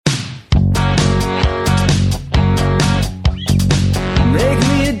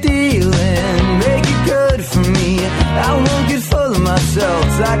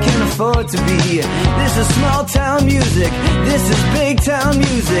afford to be. This is small town music, this is big town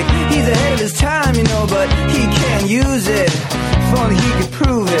music. He's ahead of his time, you know, but he can't use it. If only he could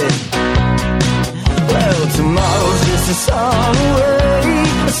prove it. Well, tomorrow's just a song away,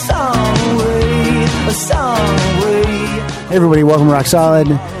 a song away, a song away. Hey everybody, welcome to Rock Solid,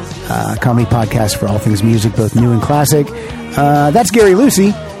 comedy podcast for all things music, both new and classic. That's Gary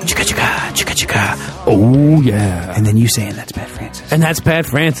Lucy. Chicka chicka, chicka chicka. Oh yeah. And then you saying that's Pat Francis. And that's Pat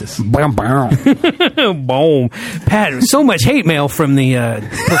Francis. Boom, boom. Boom. Pat, so much hate mail from the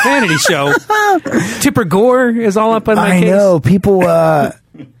profanity show. Tipper Gore is all up on my case. I know. People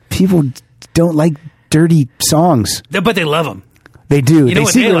don't like dirty songs. But they love them. They do. You know They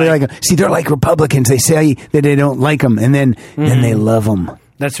what secretly they like? like them. See, they're like Republicans. They say that they don't like them, and then they love them.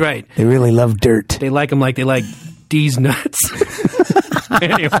 That's right. They really love dirt. They like them like they like D's nuts.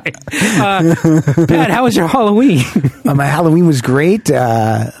 Anyway. Pat, how was your Halloween? My Halloween was great.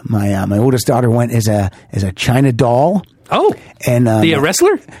 My oldest daughter went as a China doll. Oh, And the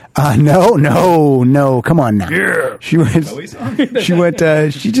wrestler? No. Come on now. Yeah. She went.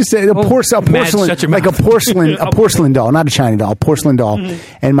 She just said a porcelain, shut your like mouth. a porcelain doll, not a China doll, porcelain doll.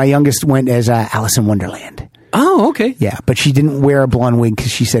 And my youngest went as Alice in Wonderland. Oh, okay. Yeah, but she didn't wear a blonde wig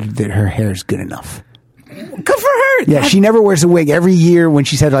because she said that her hair is good enough. Good for her. Yeah, she never wears a wig. Every year when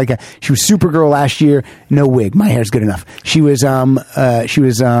she said she was Supergirl last year, no wig. My hair's good enough. She was Velma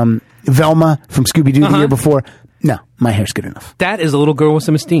from Scooby Doo the year before. No, my hair's good enough. That is a little girl with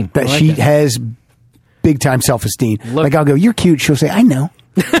some esteem. That I like she that. has big time self esteem. Look- Like I'll go, you're cute. She'll say, I know.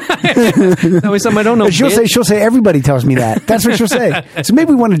 That was something I don't know. But she'll say everybody tells me that. That's what she'll say. So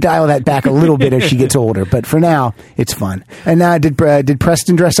maybe we want to dial that back a little bit as she gets older. But for now, it's fun. And did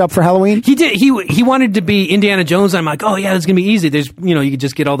Preston dress up for Halloween? He did. He wanted to be Indiana Jones. I'm like, oh yeah, it's gonna be easy. There's, you could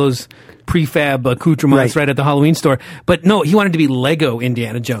just get all those prefab accoutrements right at the Halloween store. But no, he wanted to be Lego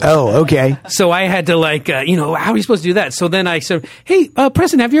Indiana Jones. Oh, okay. So I had to how are you supposed to do that? So then I said, hey,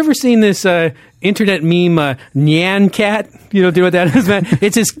 Preston, have you ever seen this internet meme, Nyan Cat? You know what that is, man?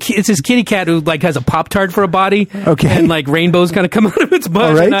 It's this kitty cat who has a Pop-Tart for a body. Okay. And rainbows kind of come out of its butt.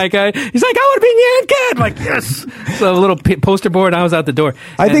 All right. And he's like, I want to be Nyan Cat. I'm like, yes. So a little poster board. I was out the door.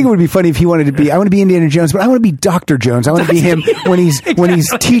 I think it would be funny if he wanted to be. I want to be Indiana Jones, but I want to be Dr. Jones. I want to be him when he's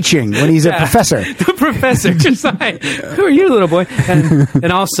teaching, when he's a professor. The professor. Just like, who are you, little boy?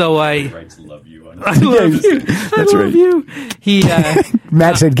 And also I love you. I love you. He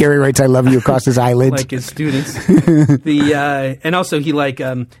Matt said Gary writes "I love you" across his eyelids. like his students. And also he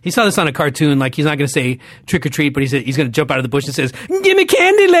he saw this on a cartoon. He's not going to say trick or treat, but he's going to jump out of the bush and says, "Give me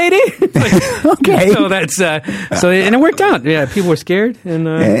candy, lady." Okay. So that's and it worked out. Yeah, people were scared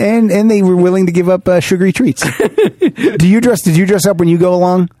and they were willing to give up sugary treats. Did you dress up when you go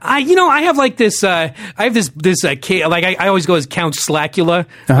along? I have this. I have this I always go as Count Slackula.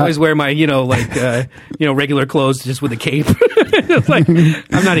 I always wear my regular clothes just with a cape.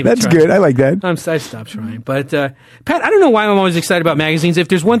 I'm not even. That's trying. good. I like that. I stopped trying. But Pat, I don't know why I'm always excited about magazines. If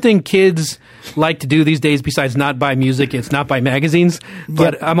there's one thing kids like to do these days besides not buy music, it's not buy magazines.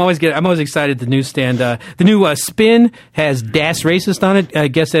 But Yep. I'm always excited. The newsstand, the new Spin has Das Racist on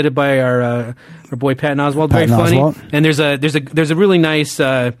it. Guest edited by our boy Patton Oswalt. Very Patton funny. Oswalt. And there's a really nice.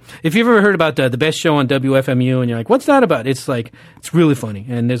 If you've ever heard about the best show on WFMU, and you're like, what's that about? It's really funny.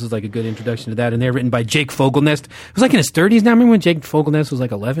 And this is a good introduction to that. And they're written by Jake Fogelnest. It was in his 30s now. Remember when Jake Fogelnest was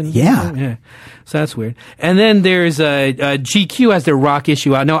 11? Yeah. So that's weird. And then there's GQ has their rock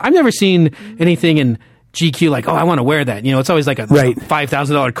issue out. Now, I've never seen anything in GQ I want to wear that. It's always a Right.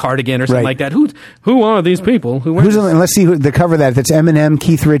 $5,000 cardigan or something Right. like that. Who are these people? Who wear Who's on, let's see the cover of that. That's Eminem,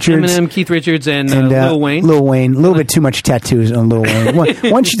 Keith Richards. Eminem, Keith Richards, and Lil Wayne. Lil Wayne. A little bit too much tattoos on Lil Wayne.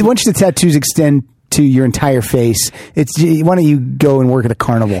 Once the tattoos extend to your entire face, why don't you go and work at a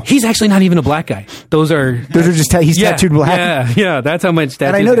carnival? He's actually not even a black guy. Those are just he's tattooed black. Yeah, that's how much tattoos.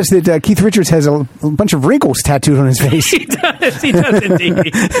 And I noticed that Keith Richards has a bunch of wrinkles tattooed on his face. He does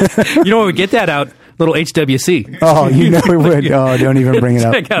indeed. You know what would get that out? Little HWC. Oh, you know it would. Oh, don't even bring it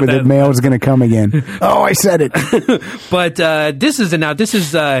up. Check out But the that. mail is going to come again. Oh, I said it. But this is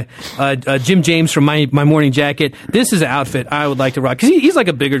Jim James from my Morning Jacket. This is an outfit I would like to rock because he's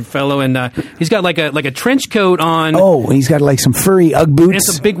a bigger fellow and he's got like a trench coat on. Oh, and he's got some furry Ugg boots. And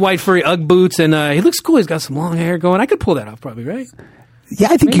some big white furry Ugg boots and he looks cool. He's got some long hair going. I could pull that off probably, right? Yeah,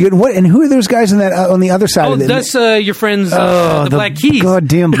 I think you could. What? And who are those guys on that on the other side Oh, of it? that's your friends, the Black Keys,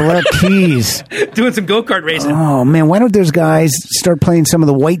 Goddamn Black Keys. doing some go-kart racing. Oh man, why don't those guys start playing some of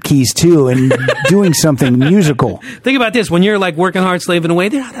the White Keys too and doing something musical? Think about this: when you're like working hard, slaving away,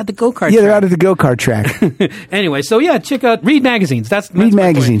 they're out at the go-kart. Yeah, they're out at the go-kart track. Anyway, so yeah, check out Read magazines. That's Read my point.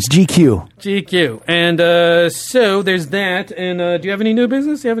 magazines, GQ. GQ. And so there's that. And do you have any new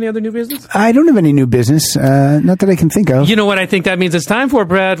business? Do you have any other new business? I don't have any new business, not that I can think of. You know what I think that means it's time for,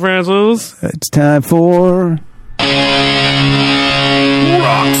 Brad Francis? It's time for Rock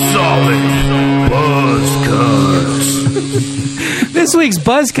Solid Buzz Cuts. This week's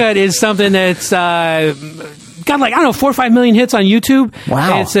Buzz Cut is something that's got like, I don't know, 4 or 5 million hits on YouTube.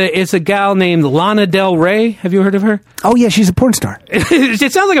 Wow. It's a gal named Lana Del Rey. Have you heard of her? Oh yeah, she's a porn star.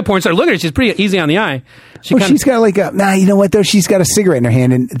 It sounds like a porn star. Look at her. She's pretty easy on the eye. She's got like a you know what though? She's got a cigarette in her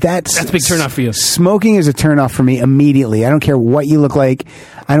hand, and that's a big turnoff for you. Smoking is a turnoff for me immediately. I don't care what you look like.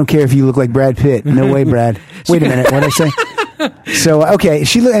 I don't care if you look like Brad Pitt. No way, Brad. Wait a minute. What did I say? So okay, is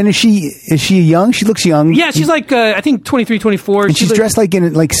she young? She looks young. Yeah, she's like I think 23, 24. And she's dressed like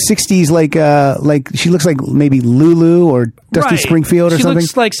in like 60s, like she looks like maybe Lulu or Dusty Springfield or she something. She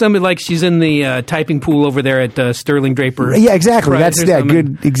looks like somebody like she's in the typing pool over there at Sterling Draper. Yeah, exactly. Prize That's or yeah,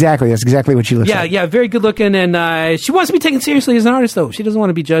 something. good. Exactly. That's exactly what she looks like. Yeah, very good looking, and she wants to be taken seriously as an artist, though. She doesn't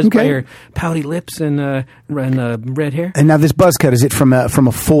want to be judged by her pouty lips and red hair. And now this buzz cut, is it from a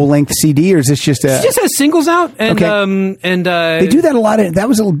full length CD or is this just a? She just has singles out, and they do that a lot. That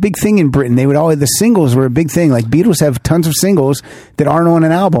was a big thing in Britain. They would always the singles were a big thing. Like Beatles have tons of singles that aren't on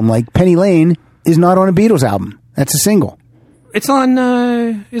an album. Like Penny Lane is not on a Beatles album. That's a single. It's on,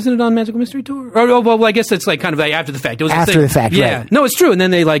 isn't it on Magical Mystery Tour? Well, I guess it's like kind of like after the fact. It was After the fact, yeah. right. No, it's true. And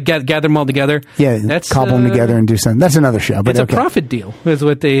then they like gather them all together. Yeah, that's cobble them together and do something. That's another show. But it's a profit deal, is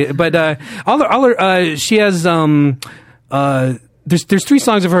what they. But she has There's 3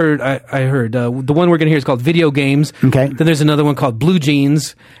 songs of her I heard. The one we're going to hear is called Video Games. Okay. Then there's another one called Blue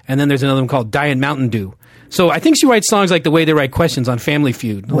Jeans, and then there's another one called Diet Mountain Dew. So I think she writes songs like the way they write questions on Family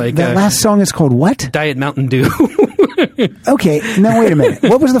Feud. Like that last song is called what? Diet Mountain Dew. Okay, now wait a minute.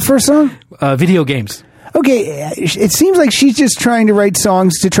 What was the first song? Video Games. Okay, it seems like she's just trying to write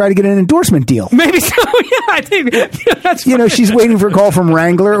songs to try to get an endorsement deal. Maybe so. Yeah, I think that's. You know, she's waiting for a call from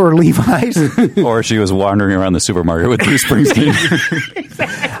Wrangler or Levi's. Or she was wandering around the supermarket with Bruce Springsteen.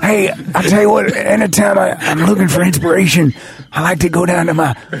 Hey, I'll tell you what, anytime I'm looking for inspiration, I like to go down to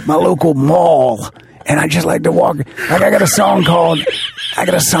my local mall. And I just like to walk. Like I got a song called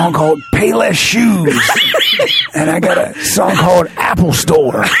Payless Shoes. And I got a song called Apple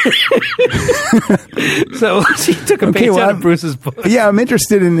Store. So she took a page out of Bruce's book. Yeah, I'm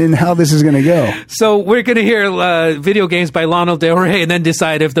interested in how this is going to go. So we're going to hear Video Games by Lana Del Rey and then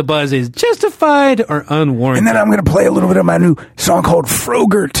decide if the buzz is justified or unwarranted. And then I'm going to play a little bit of my new song called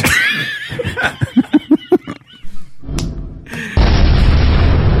Frogurt.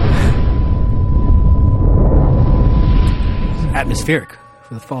 Atmospheric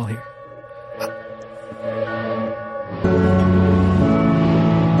for the fall here.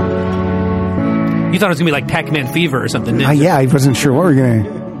 You thought it was going to be like Pac-Man Fever or something, didn't you? Yeah, I wasn't sure what we were going to...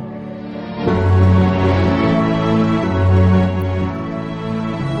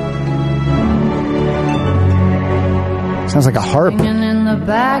 Sounds like a harp. In the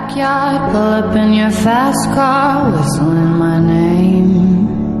backyard, pull up in your fast car, whistling my name.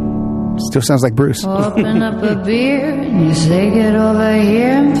 Still sounds like Bruce. Open up a beer and you say get over here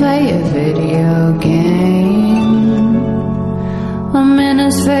and play a video game. I'm in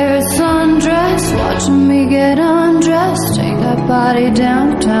his favorite sundress, watching me get undressed, take that body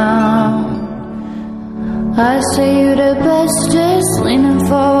downtown. I say you the bestest, leaning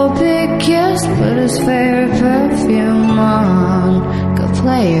for a big kiss, put his favorite perfume on, go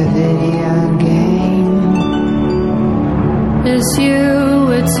play a video game. It's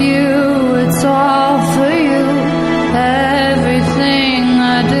you, it's all for you. Everything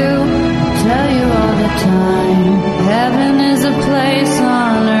I do, tell you all the time. Heaven is a place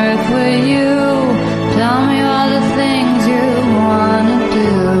on earth with you. Tell me all the things you wanna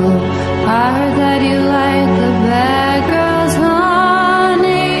do. I heard that you like the bad girls,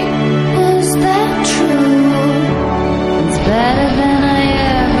 honey. Is that true? It's better than I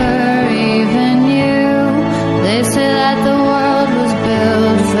ever even knew. They say that the world was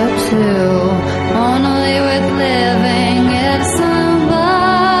built for two, only with living if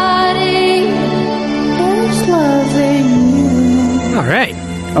somebody is loving you.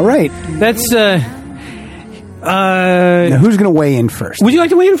 All right. That's Now, who's going to weigh in first? Would you like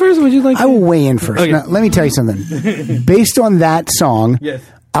to weigh in first? Or would you like? I will weigh in first. Okay. Now, let me tell you something. Based on that song, Yes.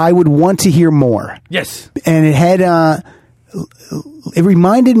 I would want to hear more. Yes. And it had it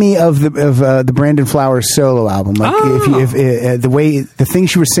reminded me of the Brandon Flowers solo album. Like if the way the thing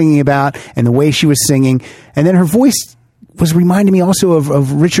she was singing about and the way she was singing, and then her voice was reminding me also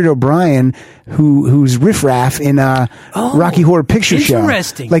of Richard O'Brien, who's Riff Raff in Rocky Horror Picture Show.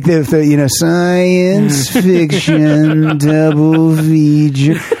 Interesting. Like the science fiction double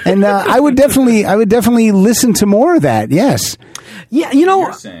feature, and I would definitely listen to more of that. Yes. Yeah, you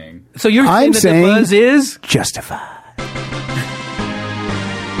know. So you're saying that the buzz is justified.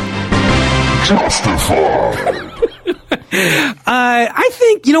 I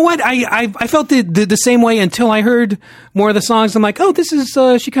think, you know what, I felt the same way until I heard more of the songs. I'm like, oh, this is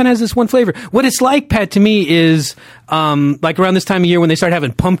she kind of has this one flavor. What it's like, Pat, to me is like around this time of year when they start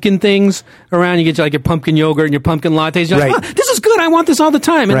having pumpkin things around. You get like your pumpkin yogurt and your pumpkin lattes. You're like, oh, this is good. I want this all the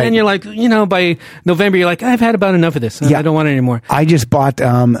time. And then you're like, you know, by November you're like, I've had about enough of this. I don't want it anymore. I just bought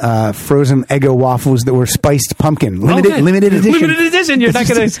frozen Eggo waffles that were spiced pumpkin, limited edition. Limited edition. You're not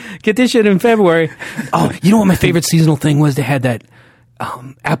gonna get this shit in February. Oh, you know what my favorite seasonal thing was? They had that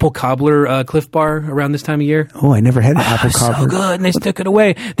apple cobbler Cliff Bar around this time of year. Oh, I never had an apple cobbler. So good, and they took it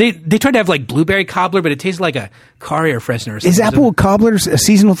away. They tried to have like blueberry cobbler, but it tasted like a car air freshener or something. Is apple cobblers a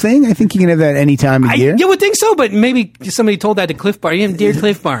seasonal thing? I think you can have that any time of year. You would think so, but maybe somebody told that to Cliff Bar. Dear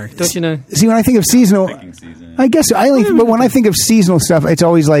Cliff Bar, don't you know? See, when I think of seasonal, I guess but when I think of seasonal stuff, it's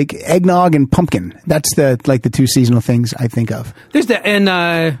always like eggnog and pumpkin. That's the two seasonal things I think of. There's that, and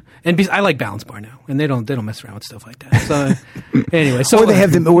I like Balance Bar now, and they don't mess around with stuff like that. So anyway, or they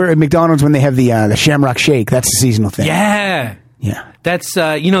have we're at McDonald's when they have the Shamrock Shake. That's a seasonal thing. Yeah. That's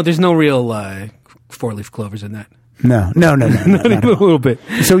there's no real 4-leaf clovers in that. No, not a little bit.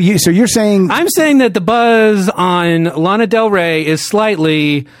 So you're saying I'm saying that the buzz on Lana Del Rey is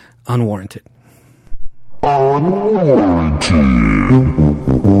slightly unwarranted. Why?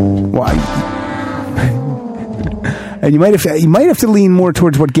 And you might have to lean more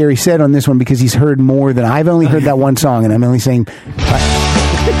towards what Gary said on this one because he's heard more than I've only heard that one song, and I'm only saying. What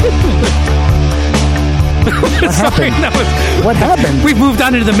happened? What happened? We've moved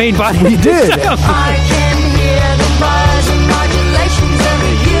on into the main body. We did. I can hear the buzz and modulations of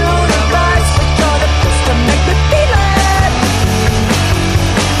the universe. You're the best to make me feel it.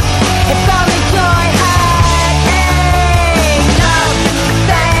 If only joy had a love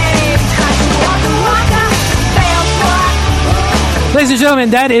thing. Touch waka waka, Ladies and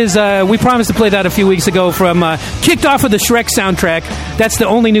gentlemen, that is, we promised to play that a few weeks ago from Kicked Off of the Shrek soundtrack. That's the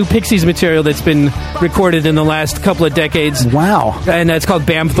only new Pixies material that's been recorded in the last couple of decades. Wow. And it's called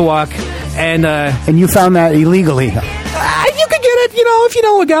Bamthwalk. And you found that illegally. You could get it, if you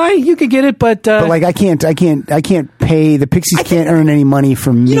know a guy, you could get it, but like I can't pay, the Pixies can't earn any money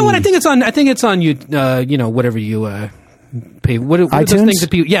from me. You know what? I think it's on you, whatever you, pay. What are those things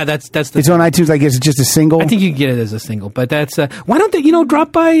that people? Yeah, that's the. It's on iTunes. I guess it's just a single. I think you can get it as a single, but that's why don't they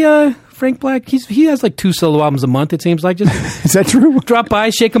drop by Frank Black? He has like 2 solo albums a month. It seems like just is that true? Drop by,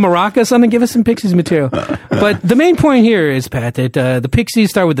 shake a maraca, something, give us some Pixies material. But the main point here is, Pat, that the Pixies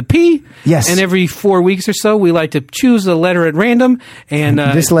start with the P. Yes. And every 4 weeks or so, we like to choose a letter at random. And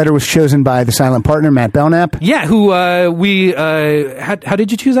this letter was chosen by the silent partner, Matt Belknap. Yeah, who we how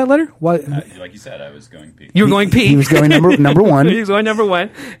did you choose that letter? What? Like you said, I was going P. You were going P. He was going number one. He was going number one.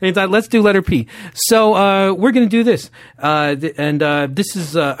 And he thought, let's do letter P. So we're going to do this. This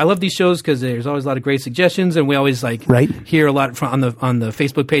is I love these shows because there's always a lot of great suggestions, and we always hear a lot on the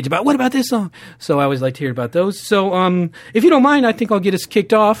Facebook page about what about this song. So I always like to hear about those. So if you don't mind, I think I'll get us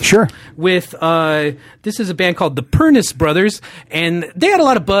kicked off. Sure. With this is a band called the Pernice Brothers, and they had a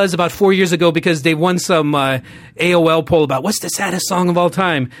lot of buzz about 4 years ago because they won some AOL poll about what's the saddest song of all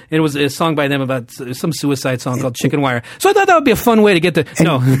time, and it was a song by them about some suicide song called Chicken Wire. So I thought that would be a fun way to get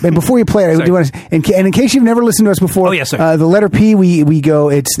And before you play it, I do want to, and in case you've never listened to us before, the letter P, we go,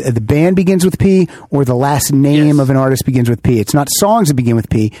 it's the band begins with P or the last name of an artist begins with P. It's not songs that begin with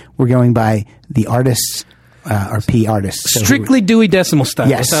P. We're going by the artists. Or P artists. So strictly Dewey Decimal style.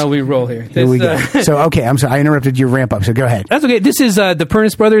 Yes. That's how we roll here. Here we go. So, okay, I'm sorry. I interrupted your ramp up, so go ahead. That's okay. This is the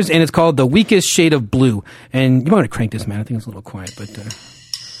Pernice Brothers, and it's called The Weakest Shade of Blue. And you might want to crank this, man. I think it's a little quiet, but...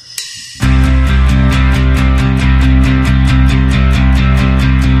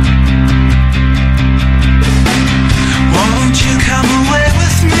 Won't you come away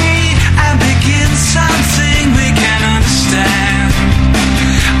with me and begin something we can understand?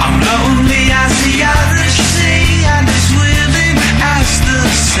 I'm lonely as the Irish sea and as willing as the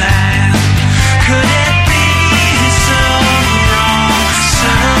sand. Could it be so wrong,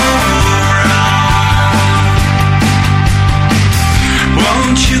 so wrong?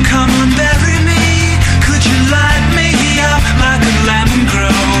 Won't you come and bury me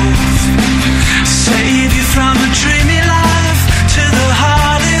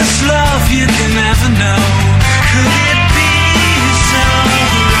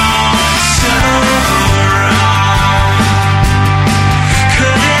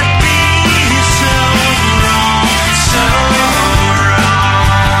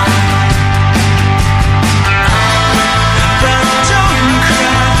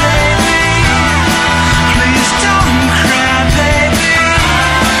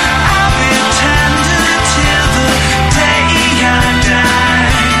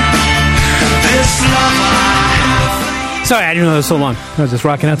Sorry, I didn't know it was so long. I was just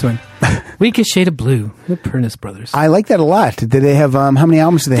rocking out to him. Weakest Shade of Blue, the Pernice Brothers. I like that a lot. Do they have, how many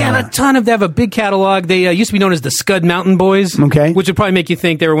albums do they They have? have a ton of. They have a big catalog. They used to be known as the Scud Mountain Boys. Okay. Which would probably make you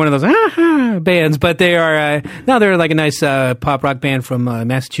think they were one of those bands, but they are now they're like a nice pop rock band from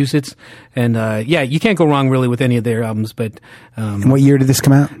Massachusetts, and yeah, you can't go wrong really with any of their albums. But And what year did this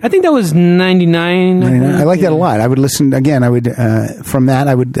come out? I think that was 99. I like that a lot. I would listen again. I would from that.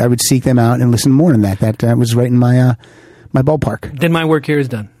 I would seek them out and listen more than that. That was right in my my ballpark. Then my work here is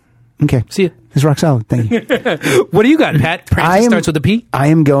done. Okay, See ya. This is rock solid. Thank you. What do you got, Pat? Francis starts with a P. I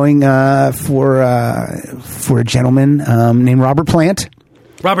am going for a gentleman named Robert Plant.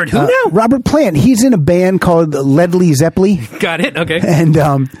 Robert who now? Robert Plant. He's in a band called Ledley Zeppeli. Got it. Okay. And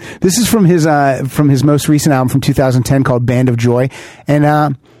this is from his most recent album from 2010 called Band of Joy. And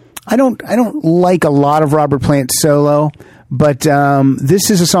I don't like a lot of Robert Plant solo, but this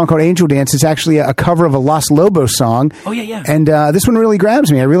is a song called Angel Dance. It's actually a cover of a Los Lobos song. Oh, yeah. And this one really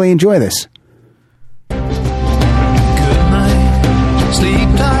grabs me. I really enjoy this. Good night, sleep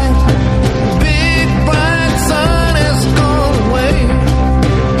tight. Big bright sun has gone away.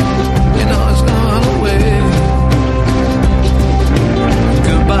 You know it's gone away.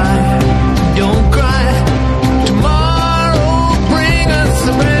 Goodbye, don't cry. Tomorrow bring us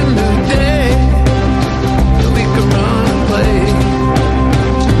a brand new day. We can run and play.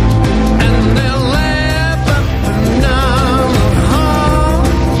 And they'll laugh up and down the hall.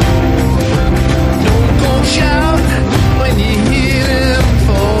 Don't go shout when you hear them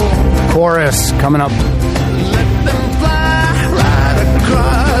fall. Chorus coming up. Let them fly right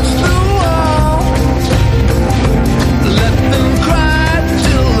across the wall. Let them cry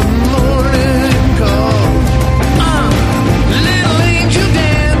till the morning calls. Little angel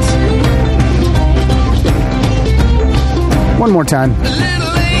dance. One more time.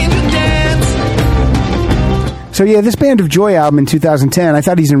 Little angel dance. So yeah, this Band of Joy album in 2010, I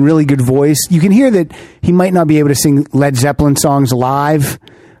thought he's in really good voice. You can hear that he might not be able to sing Led Zeppelin songs live,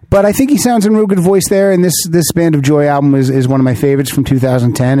 but I think he sounds in real good voice there. And this Band of Joy album is one of my favorites from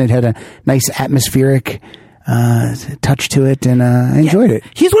 2010. It had a nice atmospheric touch to it, and I enjoyed it.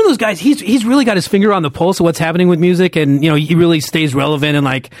 He's one of those guys. He's really got his finger on the pulse of what's happening with music, and he really stays relevant. And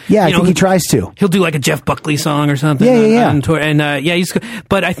like, Yeah, I think he tries to. He'll do like a Jeff Buckley song or something. Yeah. on tour. And he's.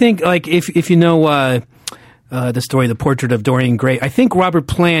 But I think like if you know. The story, The Portrait of Dorian Gray. I think Robert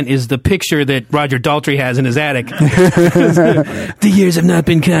Plant is the picture that Roger Daltrey has in his attic. The years have not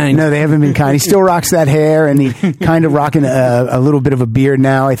been kind. No, they haven't been kind. He still rocks that hair, and he kind of rocking a little bit of a beard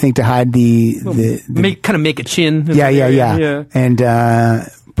now, I think, to hide the Kind of make a chin. Yeah. And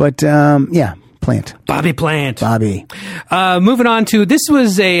Plant. Bobby Plant. Bobby. Moving on to this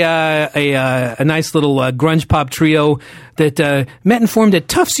was a nice little grunge pop trio that met and formed at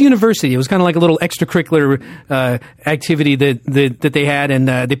Tufts University. It was kind of like a little extracurricular activity that they had, and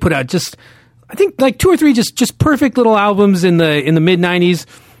they put out just I think like 2 or 3 just perfect little albums in the mid '90s.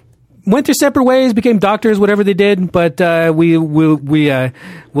 Went their separate ways, became doctors, whatever they did. But we'll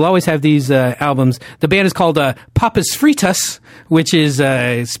always have these albums. The band is called Papas Fritas, which is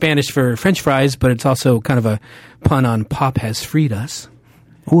Spanish for French fries, but it's also kind of a pun on Pop Has Freed Us.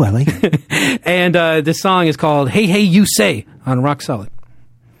 Ooh, I like it. And the song is called Hey Hey You Say on Rock Solid.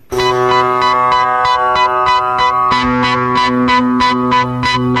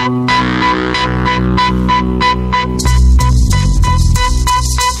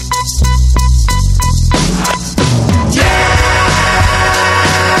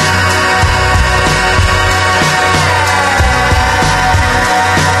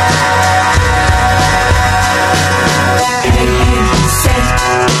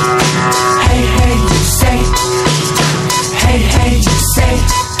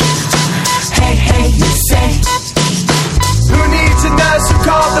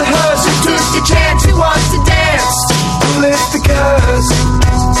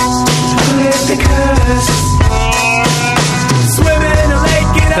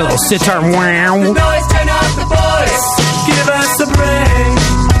 A little sitar. Wow. The noise, turn up the voice. Give us a break.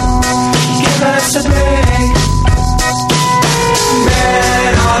 Give us a break.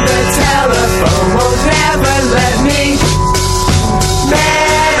 Man on the telephone won't ever let me.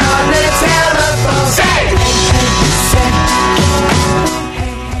 Man on the telephone. Say.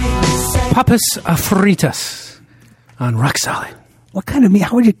 Papas Fritas on Rock Solid. What kind of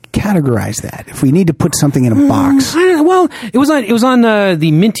how would you categorize that? If we need to put something in a box, I don't know. Well, it was on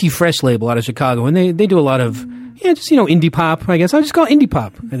the Minty Fresh label out of Chicago, and they do a lot of just indie pop. I guess I'll just call it indie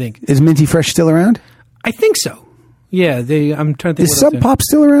pop. I think is Minty Fresh still around? I think so. Yeah, I'm trying to think. Is what else Sub Pop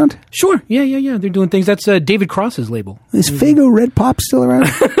still around? Sure. Yeah. They're doing things. That's David Cross's label. Is Fago Red Pop still around?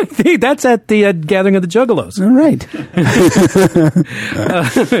 That's at the Gathering of the Juggalos. All right.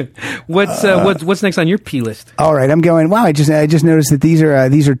 What's next on your P list? All right, I'm going. Wow, I just noticed that these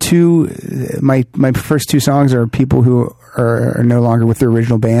are two. My first two songs are people who are no longer with their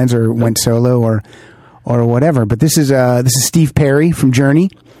original bands or went solo or whatever. But this is Steve Perry from Journey.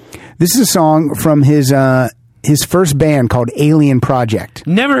 This is a song from his first band called Alien Project.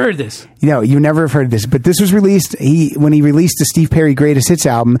 Never heard this. You never have heard this, but this was released. When he released the Steve Perry Greatest Hits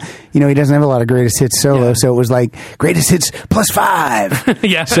album, he doesn't have a lot of Greatest Hits solo, so it was like Greatest Hits +5.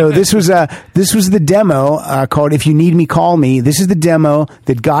 Yeah. So this was the demo called "If You Need Me, Call Me." This is the demo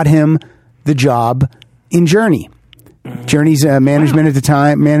that got him the job in Journey. Journey's management at the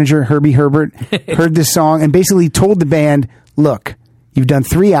time, manager Herbie Herbert, heard this song and basically told the band, "Look, you've done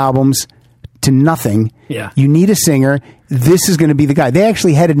 3 albums to nothing. Yeah. You need a singer. This is going to be the guy." They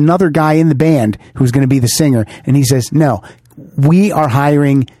actually had another guy in the band who was going to be the singer. And he says, "No, we are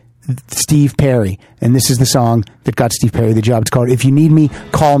hiring Steve Perry." And this is the song that got Steve Perry the job. It's called "If You Need Me,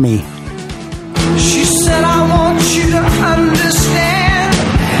 Call Me." She said, "I want you to understand,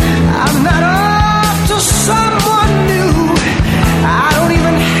 I'm not after someone new. I don't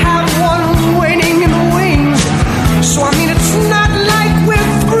even have one waiting in the wings. So I mean, it's not like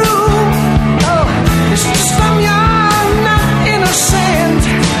we're through. Oh, it's just I'm young, not innocent.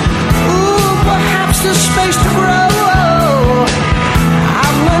 Ooh, perhaps there's space to grow.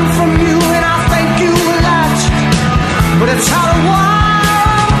 I've learned from you and I thank you a lot. But it's how the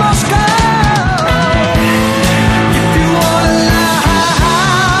world must go. If you wanna love,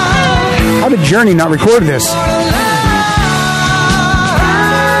 How did Journey not record this?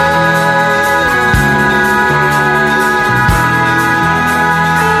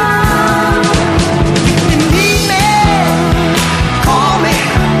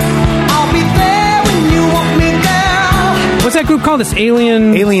 What's that group called? This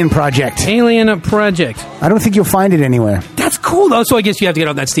Alien Project. Alien Project. I don't think you'll find it anywhere. That's cool, though. So I guess you have to get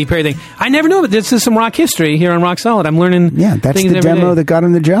on that Steve Perry thing. I never knew, but this is some rock history here on Rock Solid. I'm learning. Yeah, that's things the every demo day. that got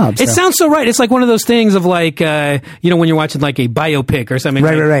him the job. It sounds so right. It's like one of those things of like, when you're watching like a biopic or something.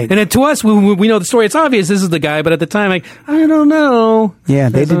 Right. And then to us, we know the story. It's obvious this is the guy, but at the time, like, I don't know. Yeah,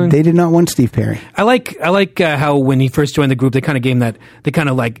 they did not want Steve Perry. I like how when he first joined the group, they kind of gave him that. They kind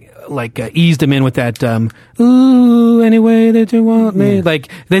of eased him in with that. Ooh, any way that you want me. Yeah. Like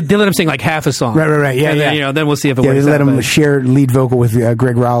they let him sing like half a song. Right. Yeah, and then, yeah. Then we'll see if it Yeah, works. they let out, him but- share lead vocal with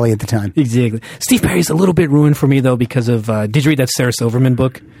Greg Raleigh at the time. Exactly. Steve Perry's a little bit ruined for me though because of. Did you read that Sarah Silverman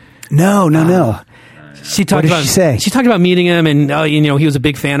book? No. She talked What did about. she say? She talked about meeting him, and he was a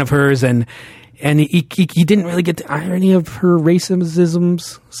big fan of hers, and he didn't really get the irony of her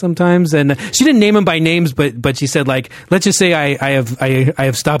racisms sometimes, and she didn't name him by names, but she said like, let's just say I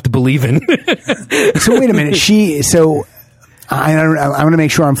have stopped believing. So wait a minute. I want to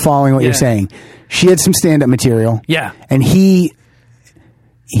make sure I'm following what you're saying. She had some stand-up material. Yeah. And he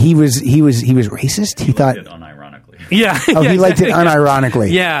was racist. He thought. It unironically. Yeah. Oh, he liked it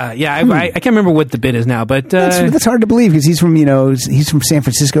unironically. Yeah. I can't remember what the bit is now, but That's hard to believe because he's from San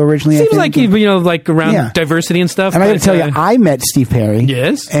Francisco originally. seems I think. like around diversity and stuff. And I got to tell you, I met Steve Perry.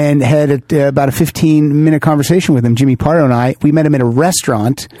 Yes. And had about a 15-minute conversation with him. Jimmy Pardo and I. We met him at a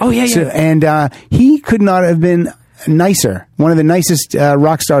restaurant. Oh, yeah. And he could not have been nicer. One of the nicest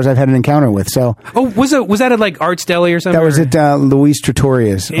rock stars I've had an encounter with. So. Oh, was that at like Arts Deli or something? That was at Luis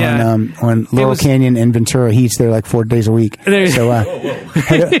Trattoria's on Laurel Canyon and Ventura. He eats there like 4 days a week. So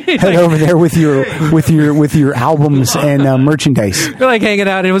head over there with your albums and merchandise. We're like hanging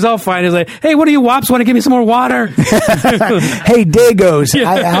out, and it was all fine. It was like, hey, what do you wops want to give me some more water? Hey, Dagos,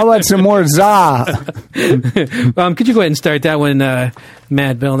 how about some more za? Could you go ahead and start that one,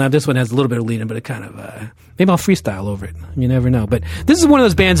 Mad Bill? Now this one has a little bit of lead in, but it kind of maybe I'll freestyle over it. You never know. But this is one of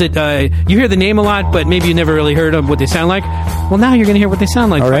those bands that you hear the name a lot, but maybe you never really heard of what they sound like. Well, now you're going to hear what they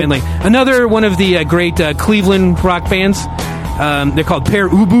sound like. All right. Finally, another one of the great Cleveland rock bands. They're called Pere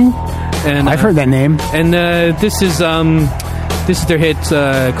Ubu, and I've heard that name. And this is their hit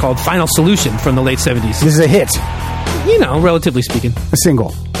called "Final Solution" from the late '70s. This is a hit, Relatively speaking. a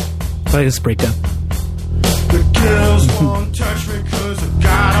single. Play this breakdown. The girls won't touch me 'cause I've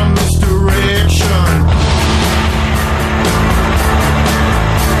got a misdirection.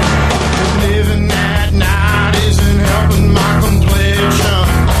 Living at night isn't helping my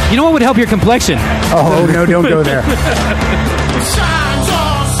complexion. You know what would help your complexion? Oh no, don't go there. Signs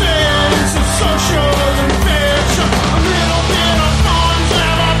all said it's a social infection. A little bit of fun's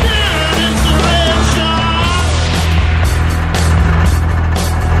never been an inspiration.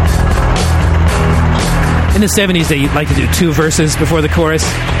 And In the 70s, they like to do 2 verses before the chorus.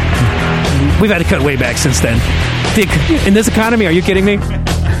 We've had to cut way back since then. In this economy, are you kidding me? Mom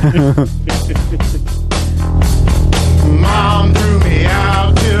threw me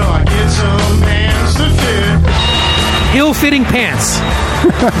out till I get some pants to fit. Ill-fitting pants. She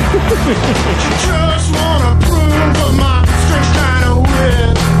just wanna prove that my strength's kinda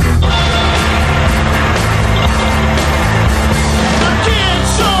weird. I get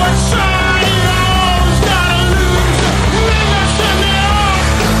so excited, I always gotta lose. Then I send me off,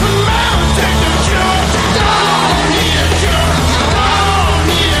 the mouth take the joke. Don't need a joke, don't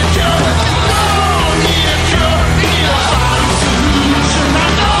need a joke, don't need a joke. Need a body solution, I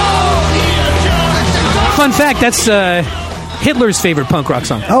don't need a joke. Fun fact, that's Hitler's favorite punk rock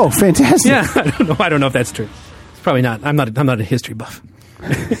song. Oh, fantastic. Yeah, I don't know if that's true. It's probably not. I'm not a history buff.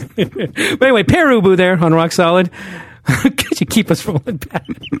 But anyway, Perubu there on Rock Solid. Could you keep us rolling back?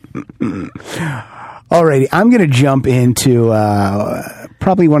 Alrighty, I'm going to jump into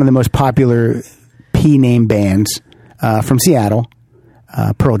probably one of the most popular P-name bands from Seattle,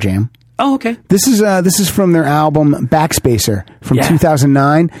 Pearl Jam. Oh, okay. This is from their album Backspacer from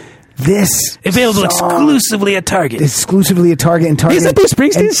 2009. This available song, exclusively at Target. Exclusively at Target and Target. Is that Bruce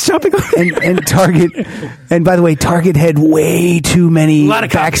Springsteen's shopping? And Target. And by the way, Target had way too many copies.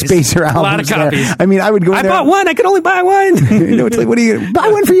 Backspacer albums. A lot of copies. There. I mean, I would go. I there. bought one. I could only buy one. You know, it's like, what are you buy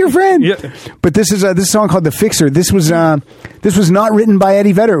one for your friend? Yeah. But this is this song called "The Fixer." This was not written by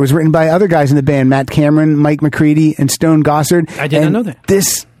Eddie Vedder. It was written by other guys in the band: Matt Cameron, Mike McCready, and Stone Gossard. I did not know that.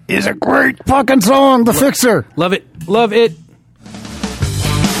 This is a great fucking song, "The Fixer." Love it. Love it.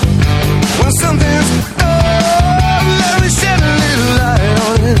 When something's let me shed a little light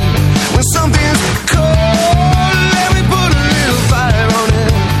on it. When something's cold, let me put a little fire on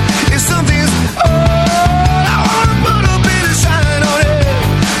it. If something's old, I wanna put a bit of shine on it.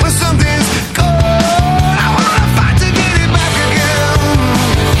 When something's cold, I wanna fight to get it back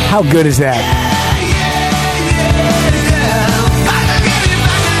again. How good is that? Fight to get it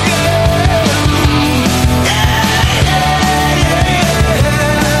back again.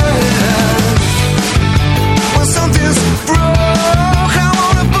 When something's broke, I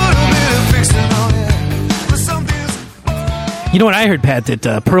wanna put a bit of fixing on it. When something's You know what I heard, Pat?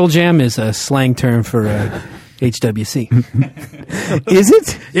 That Pearl Jam is a slang term for HWC. Is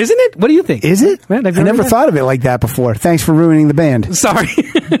it? Isn't it? What do you think? Is it? Matt, have you I never heard that? thought of it like that before. Thanks for ruining the band. Sorry.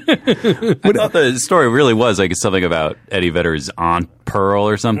 I thought the story really was like something about Eddie Vedder's Aunt Pearl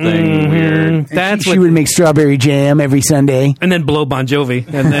or something weird. That's she what. would make strawberry jam every Sunday. And then blow Bon Jovi,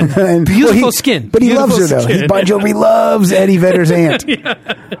 and then And- beautiful well, skin. But he Beautiful loves her though. skin. Bon Jovi loves Eddie Vedder's aunt.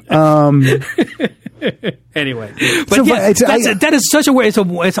 Anyway, but So, yeah, it's- that is such a way. It's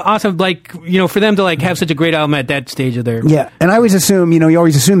awesome. Like, you know, for them to like have such a great album at that stage of their. Yeah, and I always assume, you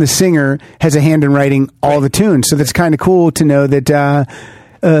always assume the singer has a hand in writing all the tunes. So that's kind of cool to know that.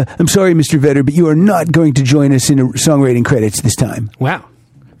 I'm sorry, Mr. Vedder, but you are not going to join us in the songwriting credits this time. Wow.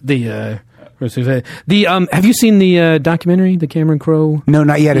 Have you seen the documentary, the Cameron Crowe? No,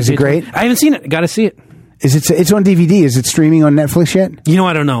 not yet. Is it great? I haven't seen it. Got to see it. Is it? It's on DVD. Is it streaming on Netflix yet? You know,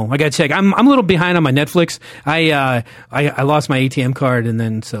 I don't know. I got to check. I'm a little behind on my Netflix. I lost my ATM card, and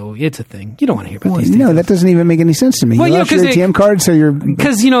then so it's a thing. You don't want to hear about these No, things. that doesn't even make any sense to me. Well, you you know, lost your 'cause ATM card, so you're.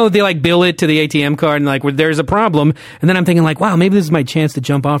 Because, they like bill it to the ATM card and like, well, there's a problem. And then I'm thinking like, wow, maybe this is my chance to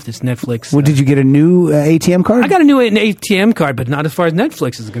jump off this Netflix. Well, did you get a new ATM card? I got a new ATM card, but not as far as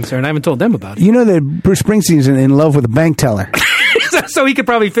Netflix is concerned. I haven't told them about it. You know that Bruce Springsteen's in love with a bank teller. So he could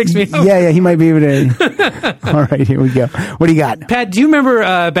probably fix me up. Yeah, he might be able to. All right, here we go. What do you got? Pat, do you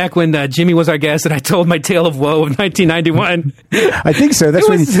remember back when Jimmy was our guest and I told my tale of woe of 1991? I think so. That's It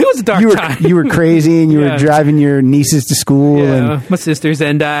when was a dark time. You were crazy and you Yeah. were driving your nieces to school Yeah, and my sisters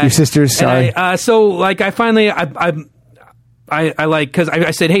and your sisters. Sorry. so like I finally I like because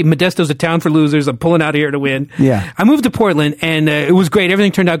I said, hey, Modesto's a town for losers. I'm pulling out of here to win. Yeah. I moved to Portland and it was great.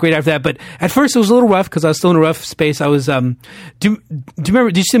 Everything turned out great after that. But at first it was a little rough because I was still in a rough space. I was do you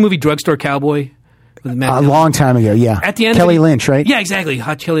remember? Did you see the movie Drugstore Cowboy? With Matt A Dillon? long time ago, yeah. At the end, Kelly Lynch, right? Yeah, exactly.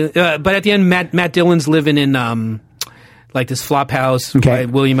 Hot Chili. But at the end, Matt Dillon's living in like this flop house Okay. by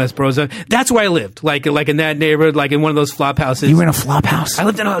William S. Broza. That's where I lived. Like in that neighborhood, like in one of those flop houses. You were in a flop house. I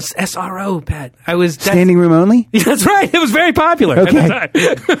lived in a SRO, Pat. I was Standing room only? That's right. It was very popular Okay. at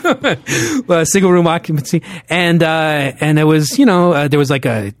the time. Single room occupancy, and it was there was like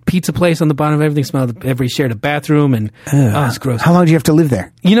a pizza place on the bottom of everything. Smelled. Everybody shared a bathroom, and it's gross. How long did you have to live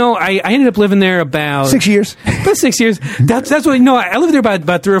there? I ended up living there about 6 years. About 6 years. That's what I lived there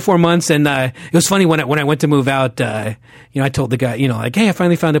about 3 or 4 months, and it was funny when I went to move out. I told the guy, like, hey, I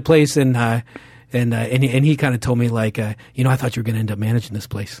finally found a place, and And he kind of told me like, I thought you were going to end up managing this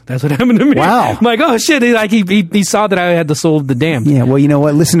place. That's what happened to me. Wow. I'm like, oh shit! He saw that I had the soul of the damned. Yeah, well, you know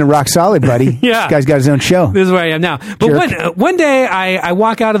what? Listen to Rock Solid, buddy. Yeah. This guy's got his own show. This is where I am now. But one day I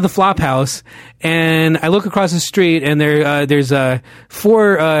walk out of the flop house and I look across the street and there's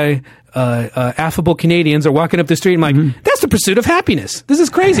 4 affable Canadians are walking up the street. I'm like, that's the Pursuit of Happiness. This is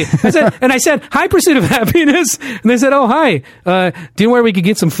crazy. I said, hi, Pursuit of Happiness. And they said, oh, hi. Do you know where we could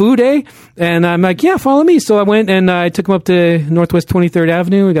get some food, eh? And I'm like, yeah, follow me. So I went and I took them up to Northwest 23rd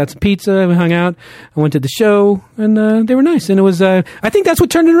Avenue. We got some pizza. We hung out. I went to the show and they were nice. And it was, I think that's what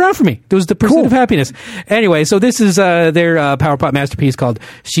turned it around for me. It was the Pursuit of Happiness. Anyway, so this is their power pop masterpiece called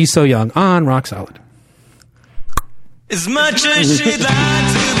She's So Young on Rock Solid. As much as she'd like to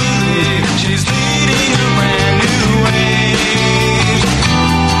believe, she's leading a brand new wave.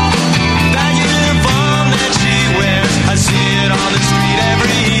 That uniform that she wears, I see it on the street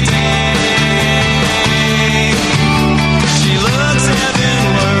every day. She looks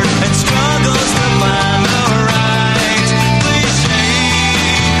heavenward and struggles to find the right cliche.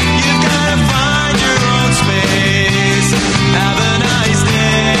 You've got to find your own space. Have a nice day.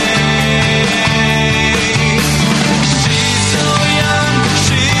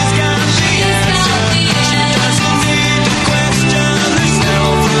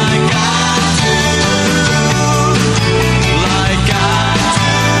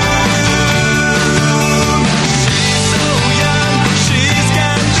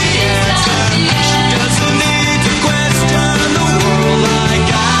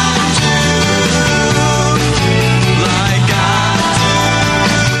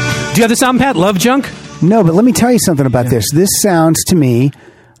 Do you have the sound, Pat? Love Junk? No, but let me tell you something about this. This sounds to me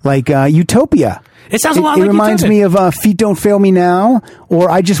like Utopia. It sounds a lot like It reminds Utopia. me of Feet Don't Fail Me Now or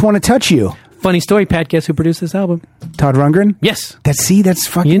I Just Want to Touch You. Funny story, Pat. Guess who produced this album? Todd Rundgren? Yes. That's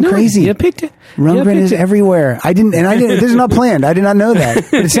fucking You know crazy. it. You picked it. Rundgren You is picked it. everywhere. I didn't. This is not planned. I did not know that.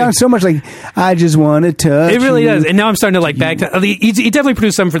 But it sounds so much like I Just Want to Touch It really You. does. And now I'm starting to like back to. He definitely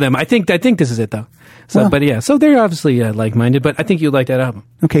produced some for them. I think this is it though. So, Well. but yeah. So they're obviously like-minded. But I think you like that album.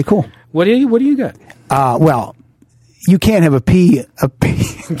 Okay, cool. What do you got? Well, you can't have a P.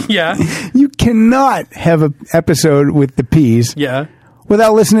 Yeah. You cannot have an episode with the P's Yeah.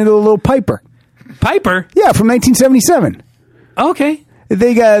 without listening to a little Piper. Piper. Yeah, from 1977. Okay.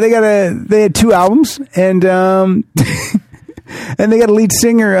 They had 2 albums and and they got a lead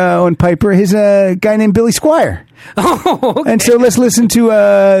singer on Piper. His guy named Billy Squier. Oh. Okay. And so let's listen to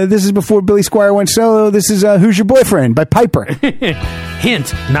this is before Billy Squier went solo. This is Who's Your Boyfriend by Piper.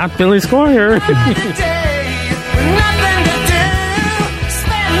 Hint. Not Billy Squier. Nothing to do.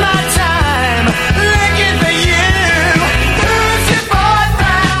 Spend my time looking for you. Who's your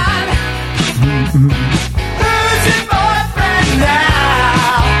boyfriend? Who's your boyfriend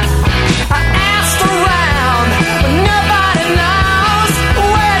now? I asked around, but nobody knows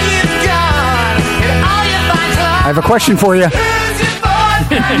where you've gone. And all you find I have a question for you. Who's your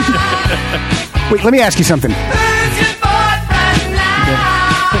boyfriend? Wait, let me ask you something. Who's your boyfriend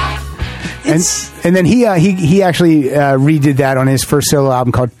now? And then he actually redid that on his first solo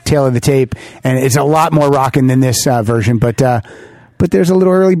album called Tale of the Tape, and it's a lot more rockin' than this version. But there's a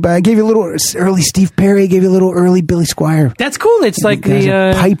little early. I gave you a little early Steve Perry. Gave you a little early Billy Squier. That's cool. It's like Guys,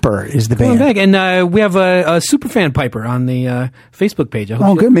 the Piper is the coming band. back, and we have a super fan Piper on the Facebook page. I hope Oh,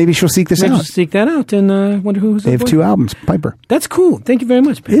 she'll- good. Maybe she'll seek this Maybe out. she'll seek that out and wonder who's. They have 2 albums. Piper. That's cool. Thank you very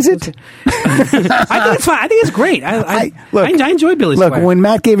much. Pat. Is it? I think it's fine. I think it's great. I enjoy Billy Look, Squier. when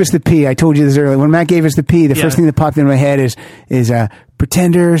Matt gave us the P, I told you this earlier. When Matt gave us the P, the Yeah. first thing that popped into my head is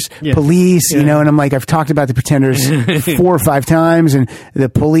Pretenders, Yeah. Police, Yeah. and I'm like, I've talked about the Pretenders 4 or 5 times, and the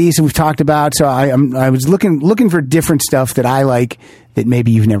Police we've talked about. So I was looking for different stuff that I like that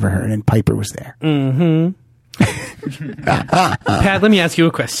maybe you've never heard, and Piper was there. Pat, let me ask you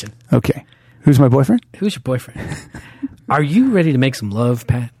a question. Okay, who's my boyfriend? Who's your boyfriend? Are you ready to make some love,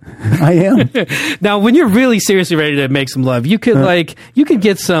 Pat? I am. Now, when you're really seriously ready to make some love, you could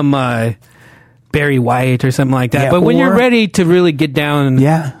get some Barry White or something like that. Yeah, but when you're or- ready to really get down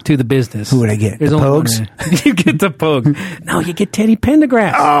Yeah. to the business, Who would I get? there's The only one Pogues? man. You get the Pogue. No, you get Teddy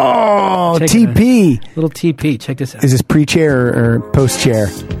Pendergrass. Oh, Check TP. Little TP. Check this out. Is this pre-chair or post-chair?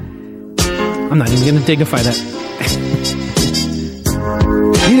 I'm not even going to dignify that.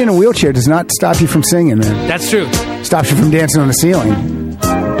 Being in a wheelchair does not stop you from singing, man. That's true. Stops you from dancing on the ceiling.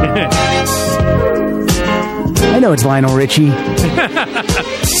 I know it's Lionel Richie.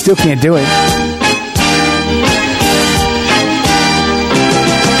 Still can't do it.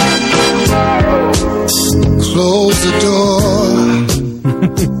 Close the door.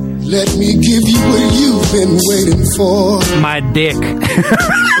 Let me give you what you've been waiting for. My dick.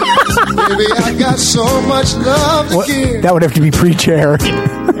 Baby, I got so much love to give. That would have to be pre-chair.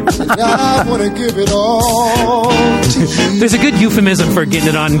 I want to give it all to you. There's a good euphemism for getting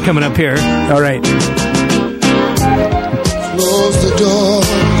it on coming up here. All right. Close the door.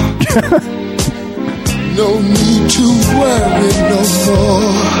 No need to worry no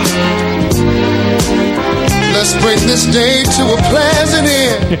more. Let's bring this day to a pleasant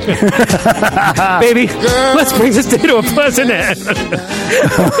end. Baby, Girl. let's bring this day to a pleasant end.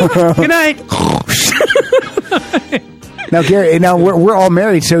 Good night. Now, Gary, we're all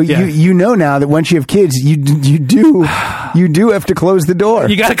married, so Yeah. you know now that once you have kids, you do have to close the door.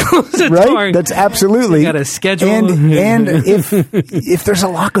 You got to close the right? door. That's absolutely. You got to schedule. And if there's a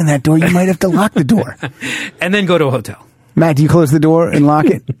lock on that door, you might have to lock the door. And then go to a hotel. Matt, do you close the door and lock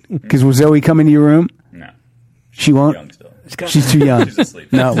it? Because will Zoe come into your room? No. She won't. Young still. She's too young. She's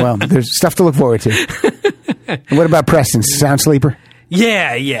asleep. No, well, there's stuff to look forward to. And what about Preston? Sound sleeper?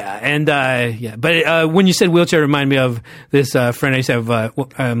 Yeah, and But when you said wheelchair, it reminded me of this friend I used to have. I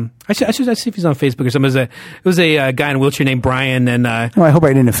should see if he's on Facebook or something. It was a guy in a wheelchair named Brian, and Oh, I hope I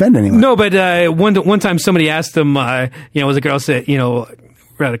didn't offend anyone. no, but one time somebody asked him, was a girl said,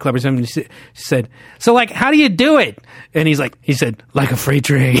 we're at a club or something. She said, "So, like, how do you do it?" And he said, "Like a freight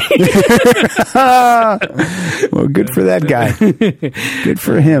train." Well, good for that guy. Good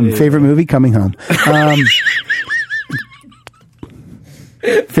for him. Favorite movie? Coming Home.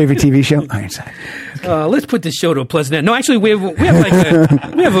 Favorite TV show? Ironside. Let's put this show to a pleasant end. No, actually, we have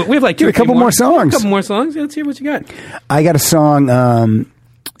like two, a couple more songs. A couple more songs. Yeah, let's hear what you got. I got a song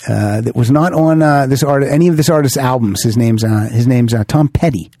that was not on any of this artist's albums. His name's Tom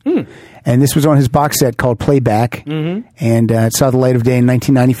Petty, and this was on his box set called Playback, and it saw the light of day in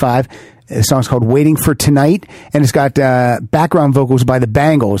 1995. The song's called "Waiting for Tonight," and it's got background vocals by the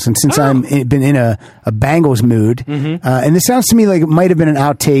Bangles. And since I've been in a Bangles mood, and this sounds to me like it might have been an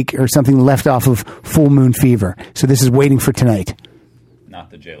outtake or something left off of Full Moon Fever. So this is "Waiting for Tonight," Not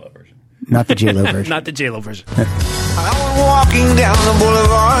the J-Lo version. not the J-Lo version. Not the J-Lo version. I was walking down the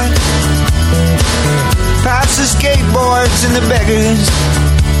boulevard, past the skateboards and the beggars.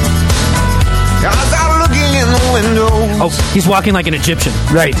 I was out looking in the window. Oh, he's walking like an Egyptian.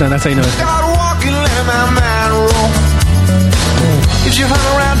 Right. So that's how you know it. Start walking, let my mind roll. If you hung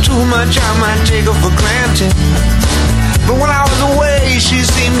around too much, I might take her for granted. But when I was away, she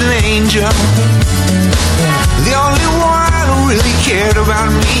seemed an angel. The only one who really cared about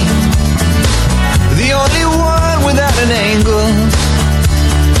me. The only one without an angle.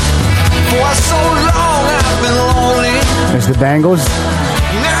 For so long I've been lonely. There's the Bangles.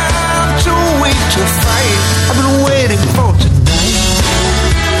 Now I'm too weak to fight. I've been waiting for tonight.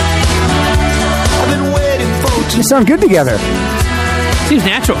 I've been waiting for You tonight. sound good together. Seems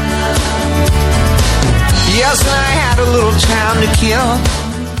natural. Yes, and I had a little time to kill.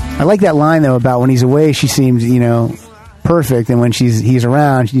 I like that line though about when he's away, she seems perfect, and when he's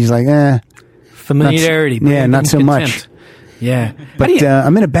around, she's like, Familiarity. not so much. contempt. Yeah. But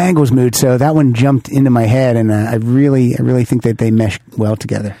I'm in a Bangles mood, so that one jumped into my head, and I really think that they mesh well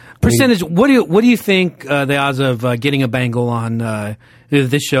together. Percentage. What do you think the odds of getting a Bangle on either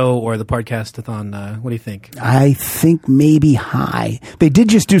this show or the podcast-a-thon? What do you think? I think maybe high. They did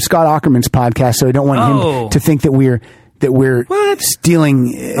just do Scott Aukerman's podcast, so I don't want him to think that we're What?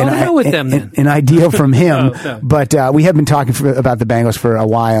 stealing hell with them, then. an idea from him. No. But we have been talking about the Bangles for a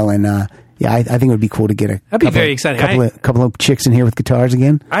while, and I think it would be cool to get That'd be very exciting. couple of chicks in here with guitars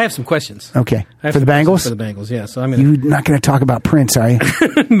again. I have some questions. Okay, I have for the some questions Bangles. For the Bangles, yeah. So I'm You're not going to talk about Prince, are you?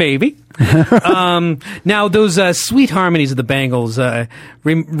 maybe. Now, those sweet harmonies of the Bangles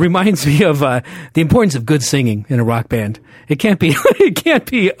reminds me of the importance of good singing in a rock band. It can't be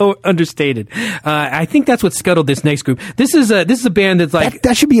understated. I think that's what scuttled this next group. This is a band that's like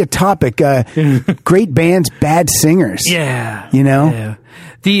that should be a topic. Great bands, bad singers. yeah, Yeah.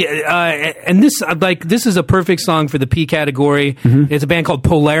 This is a perfect song for the P category. Mm-hmm. It's a band called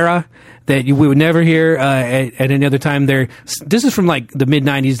Polera that we would never hear at any other time. This is from like the mid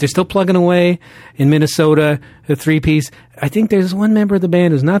 '90s. They're still plugging away in Minnesota. A 3-piece. I think there's one member of the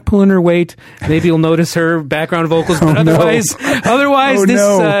band who's not pulling her weight. Maybe you'll notice her background vocals, but otherwise,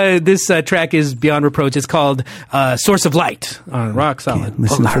 this track is beyond reproach. It's called "Source of Light" on Rock Solid.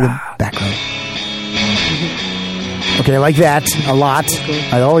 Listen for the background. Okay, I like that a lot.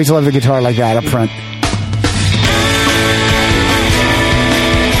 I always love the guitar like that up front.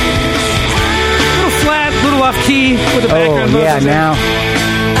 Little flat, little off key with the background vocals. Yeah, in. now.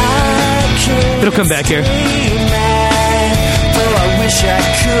 It'll come back here. Though I wish I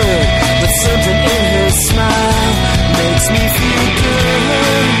could, but something in her smile makes me feel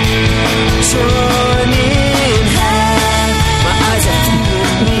good. Torn in half, my eyes are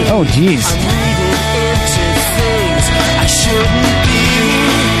feeling me. Oh, Oh, jeez. I'm reading into things I shouldn't be.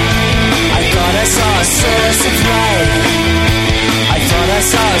 I thought I saw a source of light. I thought I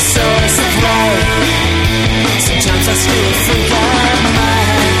saw a source of light. Sometimes I still think I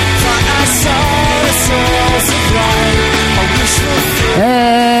might. Thought I saw a source of light. A wishful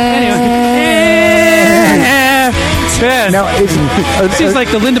Now, It seems like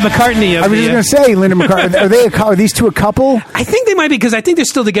the Linda McCartney of I was just going to say, Linda McCartney. Are these two a couple? I think they might be because I think they're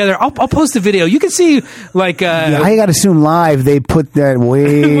still together. I'll post the video. You can see like. I got to assume live they put that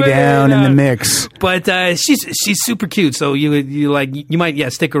way down in the mix. But she's super cute. So you might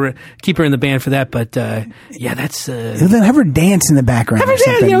keep her in the band for that. But that's. Then have her dance in the background. Have her or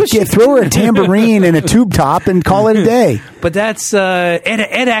something. dance, Throw her a tambourine and a tube top and call it a day. But that's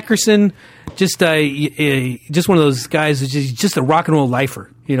Ed Ackerson. Just one of those guys who's just a rock and roll lifer,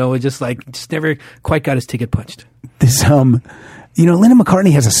 just never quite got his ticket punched. This Linda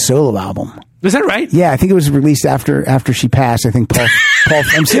McCartney has a solo album. Is that right? Yeah, I think it was released after she passed. I think Paul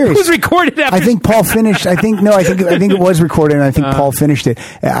I'm serious. It was recorded after. I think Paul finished. I think it was recorded, and I think Paul finished it.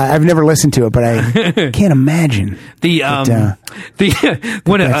 I've never listened to it, but I can't imagine that's any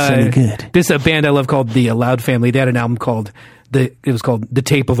good. This band I love called the Loud Family. They had an album called The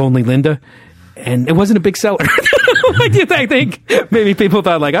Tape of Only Linda, and it wasn't a big seller. I think maybe people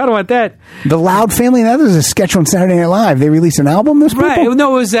thought I don't want that. The Loud Family. That was a sketch on Saturday Night Live. They released an album. Those people? Right?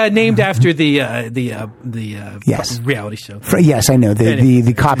 No, it was named after the yes. reality show. Yes, I know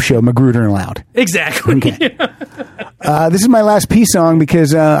the cop show, Magruder and Loud. Exactly. Okay. This is my last peace song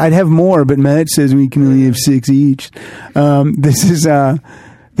because I'd have more, but Matt says we can only have 6 each. This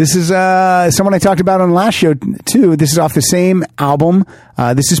is someone I talked about on the last show, too. This is off the same album.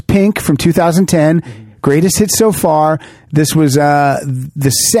 This is Pink from 2010. Greatest hit so far. This was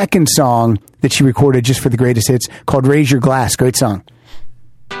the second song that she recorded just for the greatest hits called Raise Your Glass. Great song.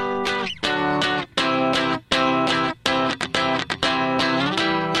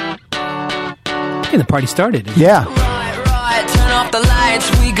 And the party started. Yeah. Right, turn off the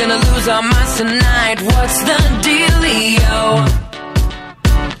lights. We gonna lose our minds tonight. What's the dealio?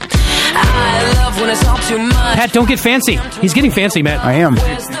 I love when it's all too much. Pat, don't get fancy. He's getting fancy, Matt. I am.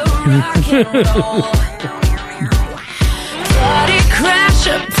 Party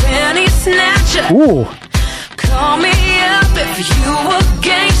crasher, penny snatcher. Ooh. Call me up if you a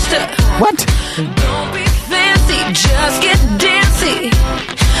gangster. What? Don't be fancy, just get dancy.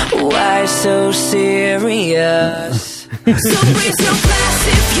 Why so serious? So raise your glass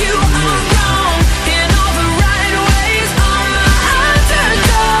if you are wrong in all the right ways. I'm an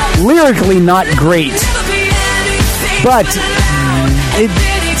underdog. Lyrically not great, Never be anything but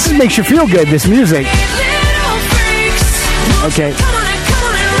it makes you feel good, this music. little freaks. Okay. Come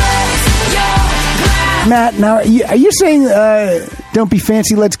on and raise your glass. Matt, now, are you saying don't be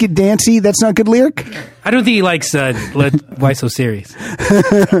fancy, let's get dancy? That's not good lyric? I don't think he likes Why So Serious.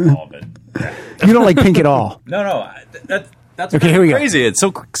 You don't like Pink at all? No. That's Okay, here we go. crazy. It's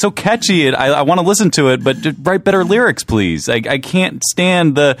so catchy. I want to listen to it, but just write better lyrics, please. I can't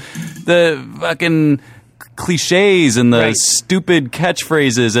stand the fucking cliches and the stupid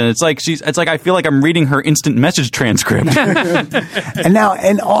catchphrases, and it's like I feel like I'm reading her instant message transcript. Matt,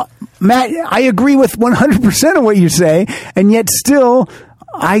 I agree with 100% of what you say, and yet still,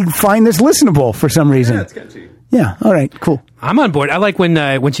 I find this listenable for some reason. Yeah, it's catchy. Yeah, all right, cool. I'm on board. I like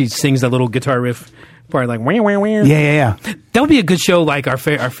when she sings that little guitar riff part, like wah, wah, wah. Yeah. That would be a good show, like our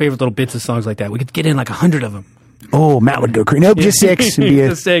favorite little bits of songs like that. We could get in like 100 of them. Oh, Matt would go crazy. Nope, just 6. It'd be a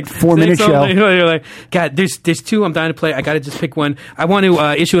Just 6. 4-minute Six show. only. You're like, God, there's 2 I'm dying to play. I got to just pick one. I want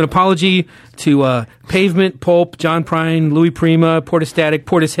to issue an apology to Pavement, Pulp, John Prine, Louis Prima, Portastatic,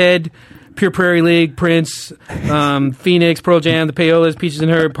 Portishead, Pure Prairie League, Prince, Phoenix, Pearl Jam, The Payolas, Peaches and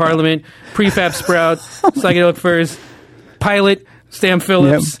Herb, Parliament, Prefab Sprout, Psychedelic Furs, Pilot, Sam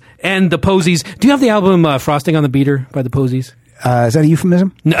Phillips, and The Posies. Do you have the album Frosting on the Beater by The Posies? Is that a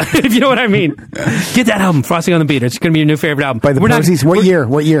euphemism? No, if you know what I mean. Get that album, Frosting on the Beater. It's going to be your new favorite album. By the Posies? What year?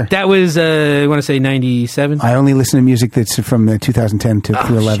 That was, I want to say 97. I only listen to music that's from 2010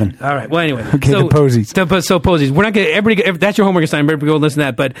 through 11. All right. Well, anyway. Okay, the Posies. So Posies. We're not going to, everybody, that's your homework assignment. Everybody go listen to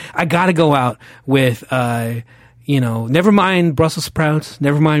that. But I got to go out with, never mind Brussels sprouts,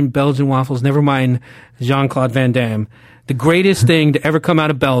 never mind Belgian waffles, never mind Jean-Claude Van Damme. The greatest thing to ever come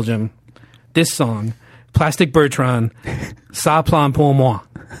out of Belgium, this song, Plastic Bertrand, Ça plane pour moi,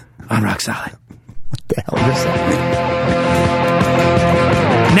 on Rock Solid. What the hell is that?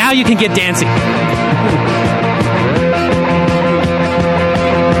 Now you can get dancing.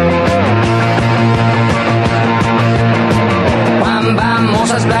 Bam bam, mon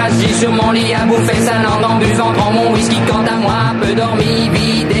chat se passe, j'ai sur mon lit à bouffer sa langue en buvant, prends mon whisky quant à moi, peu dormi,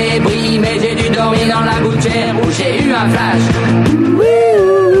 vidé mis dans la gouttière où j'ai eu un flash.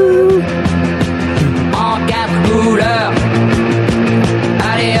 En 4 couleurs.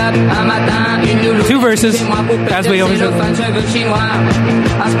 Allez hop, un matin, une louloute. 2 verses, C'est moi pour as we always do. cellophane, cheveux chinois.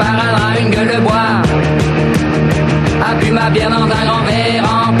 Un sparadrap, une gueule de bois. A bu ma bière dans un grand verre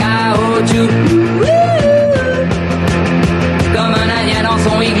en caoutchouc. Comme un indien dans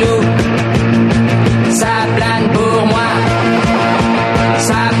son igloo. Ça plane pour moi.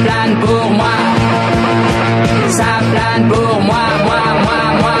 Ça plane pour moi. Ça plane pour moi.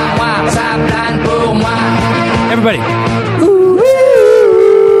 Moi. Ça plane pour moi. Everybody.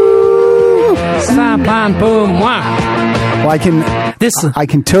 Ça plane pour moi. Well, I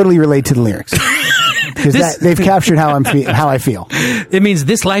can totally relate to the lyrics because they've captured how I feel. It means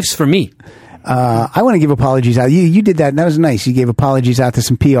this life's for me. I want to give apologies out. You did that. And that was nice. You gave apologies out to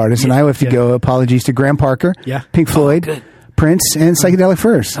some P artists, and I have to go apologies to Graham Parker, Pink Floyd, good. Prince, and Psychedelic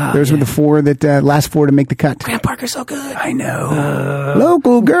Furs. Those were the 4 last 4 to make the cut. Graham Parker's so good. I know.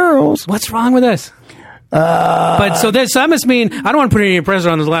 Local girls. What's wrong with us? But so that must mean I don't want to put any pressure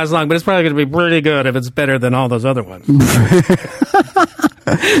on this last song, but it's probably going to be pretty good if it's better than all those other ones.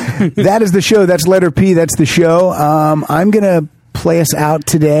 That is the show. That's letter P. That's the show. I'm going to play us out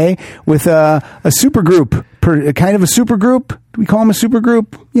today with a super group, kind of a super group. Do we call them a super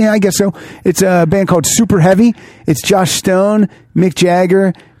group? Yeah, I guess so. It's a band called Super Heavy. It's Josh Stone, Mick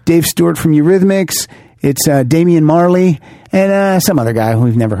Jagger, Dave Stewart from Eurythmics. It's Damian Marley and some other guy who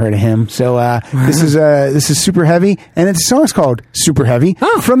we've never heard of him. So this is Super Heavy, and the song's called Super Heavy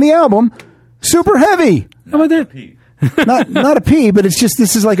from the album Super Heavy. How about that? not a P, but it's just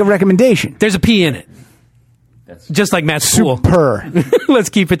this is like a recommendation. There's a P in it. Just like Matt's school. Super. Let's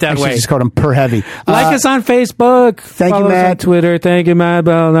keep it that way. Just called him Per Heavy. Like us on Facebook. Thank you, Follow us Matt. on Twitter. Thank you, Matt.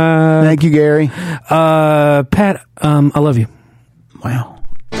 Thank you, Gary. Pat, I love you. Wow.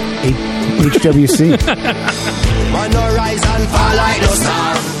 HWC. Man no rise and fall like no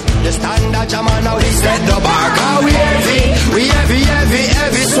star. The standard German now we set the bar. Cause we heavy,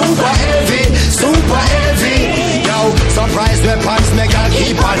 super heavy. Yo, surprise weapons make a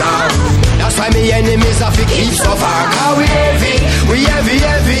keep on arm. That's why me enemies have to keep so far. Cause we heavy,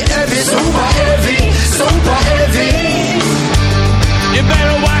 super heavy. You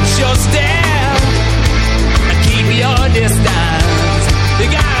better watch your step.